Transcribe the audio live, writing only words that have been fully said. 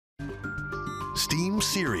STEAM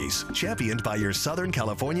Series, championed by your Southern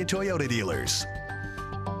California Toyota dealers.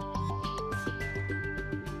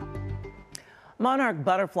 Monarch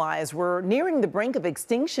butterflies were nearing the brink of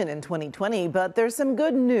extinction in 2020, but there's some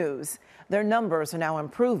good news. Their numbers are now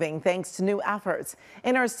improving thanks to new efforts.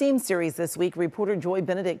 In our STEAM series this week, reporter Joy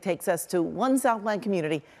Benedict takes us to one Southland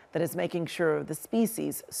community that is making sure the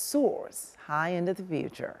species soars high into the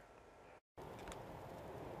future.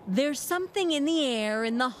 There's something in the air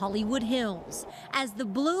in the Hollywood Hills as the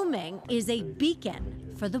blooming is a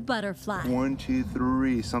beacon for the butterfly. 1, 2,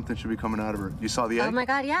 3. Something should be coming out of her. You saw the egg? Oh my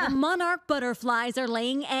God, yeah. The monarch butterflies are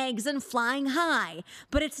laying eggs and flying high,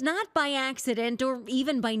 but it's not by accident or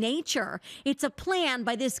even by nature. It's a plan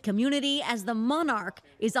by this community as the monarch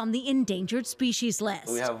is on the endangered species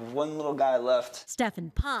list. We have one little guy left.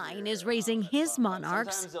 Stephen Pine is raising his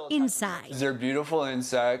monarchs inside. They're beautiful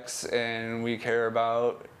insects, and we care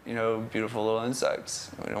about beautiful little insects.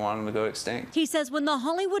 We don't want them to go extinct. He says when the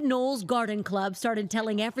Hollywood Knolls Garden Club started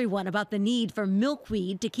telling everyone about the need for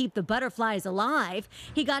milkweed to keep the butterflies alive,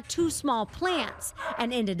 he got 2 small plants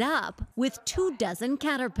and ended up with 24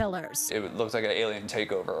 caterpillars. It looked like an alien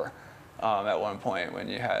takeover at one point when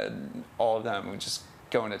you had all of them just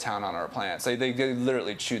going to town on our plants. They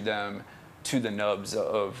literally chewed them to the nubs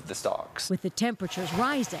of the stalks. With the temperatures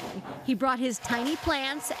rising, he brought his tiny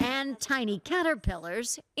plants and tiny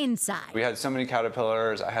caterpillars inside. We had so many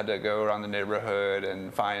caterpillars, I had to go around the neighborhood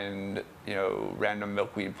and find, random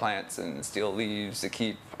milkweed plants and steal leaves to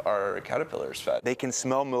keep our caterpillars fed. They can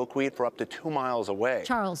smell milkweed for up to 2 miles away.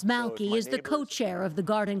 Charles Malky is the co-chair of the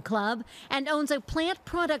Garden Club and owns a plant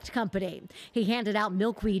product company. He handed out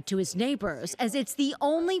milkweed to his neighbors as it's the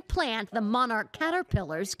only plant the monarch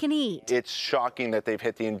caterpillars can eat. It's shocking that they've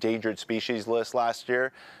hit the endangered species list last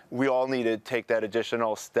year. We all need to take that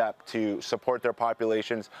additional step to support their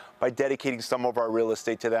populations by dedicating some of our real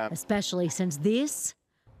estate to them. Especially since this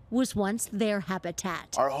was once their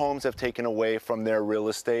habitat. Our homes have taken away from their real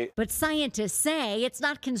estate. But scientists say it's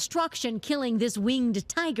not construction killing this winged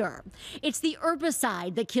tiger. It's the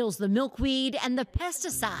herbicide that kills the milkweed and the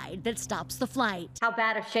pesticide that stops the flight. How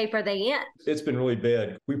bad a shape are they in? It's been really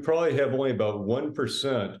bad. We probably have only about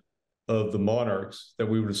 1% of the monarchs that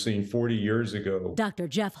we would have seen 40 years ago. Dr.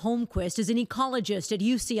 Jeff Holmquist is an ecologist at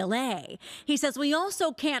UCLA. He says we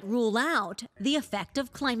also can't rule out the effect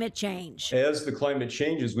of climate change. As the climate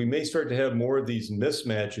changes, we may start to have more of these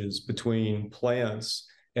mismatches between plants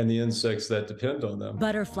and the insects that depend on them.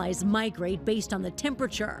 Butterflies migrate based on the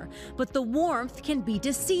temperature, but the warmth can be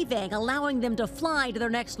deceiving, allowing them to fly to their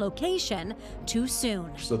next location too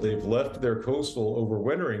soon. So they've left their coastal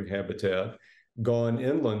overwintering habitat, gone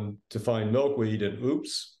inland to find milkweed, and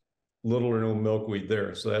oops, little or no milkweed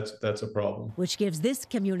there. So that's a problem. Which gives this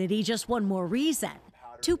community just one more reason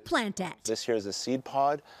to plant it. This here is a seed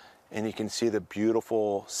pod, and you can see the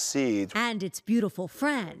beautiful seeds. And its beautiful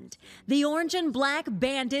friend, the orange and black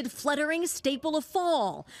banded fluttering staple of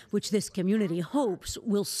fall, which this community hopes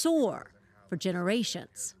will soar for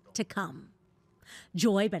generations to come.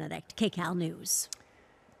 Joy Benedict, KCAL News.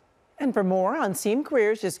 And for more on STEAM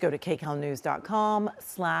careers, just go to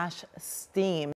kcalnews.com/STEAM.